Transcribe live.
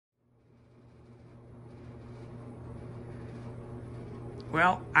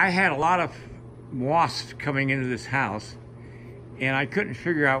Well, I had a lot of wasps coming into this house, and I couldn't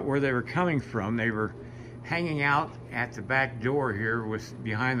figure out where they were coming from. They were hanging out at the back door here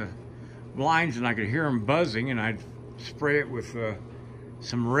behind the blinds, and I could hear them buzzing, and I'd spray it with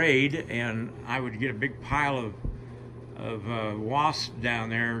some Raid, and I would get a big pile of wasps down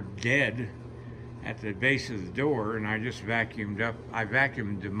there dead at the base of the door, and I just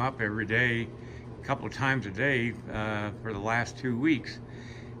vacuumed them up every day, a couple of times a day for the last 2 weeks,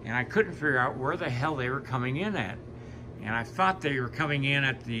 and I couldn't figure out where the hell they were coming in at. And I thought they were coming in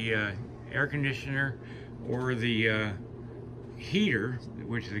at the air conditioner or the heater,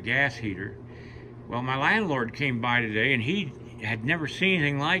 which is a gas heater. Well, my landlord came by today, and he had never seen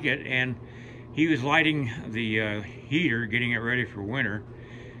anything like it, and he was lighting the heater, getting it ready for winter,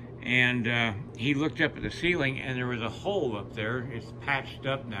 and he looked up at the ceiling, and there was a hole up there. It's patched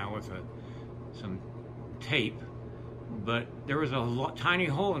up now with some tape, but there was a tiny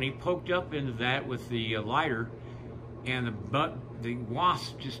hole, and he poked up into that with the lighter, and the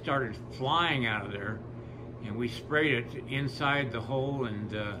wasp just started flying out of there, and we sprayed it inside the hole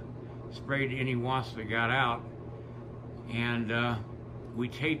and sprayed any wasp that got out, and we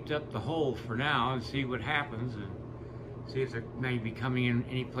taped up the hole for now and see what happens and see if they may be coming in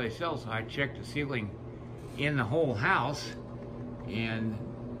any place else. I checked the ceiling in the whole house, and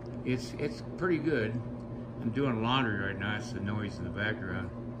it's pretty good. I'm doing laundry right now. It's the noise in the background.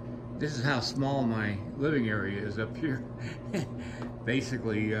 This is how small my living area is up here.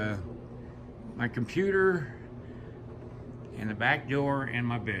 Basically, my computer and the back door and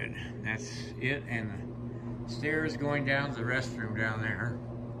my bed. That's it, and the stairs going down to the restroom down there.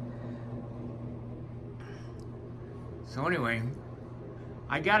 So anyway,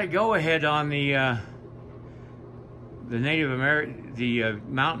 I got a go-ahead on the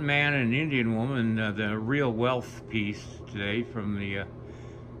Mountain Man and Indian Woman, the Real Wealth piece today from the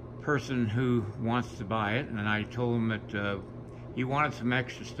person who wants to buy it, and I told him that he wanted some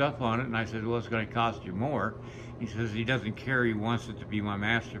extra stuff on it, and I said, well, it's going to cost you more. He says he doesn't care, he wants it to be my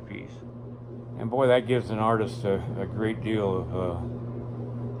masterpiece. And boy, that gives an artist a great deal of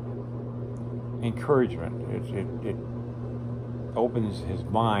encouragement. It opens his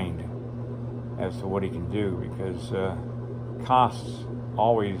mind as to what he can do, because costs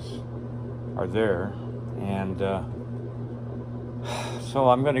always are there, and so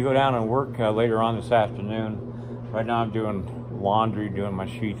I'm going to go down and work later on this afternoon. Right now I'm doing laundry, doing my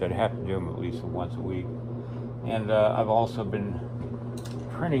sheets. I'd have to do them at least once a week, and I've also been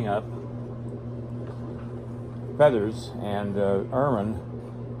printing up feathers and ermine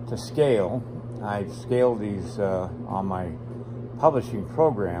to scale. I scaled these on my publishing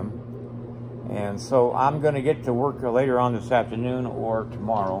program, and so I'm going to get to work later on this afternoon or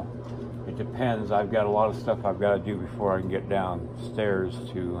tomorrow. It depends. I've got a lot of stuff I've got to do before I can get downstairs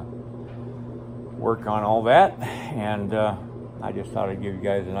to work on all that, and I just thought I'd give you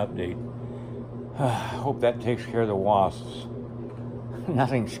guys an update. Hope that takes care of the wasps.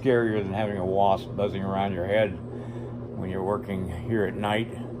 Nothing scarier than having a wasp buzzing around your head when you're working here at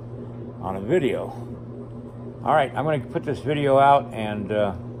night on a video. All right, I'm going to put this video out and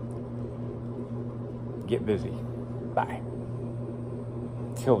get busy. Bye.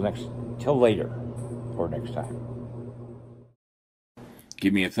 Till later, or next time.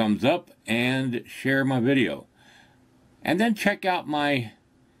 Give me a thumbs up and share my video. And then check out my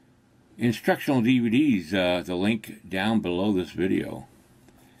instructional DVDs, the link down below this video.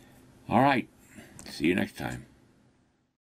 All right, see you next time.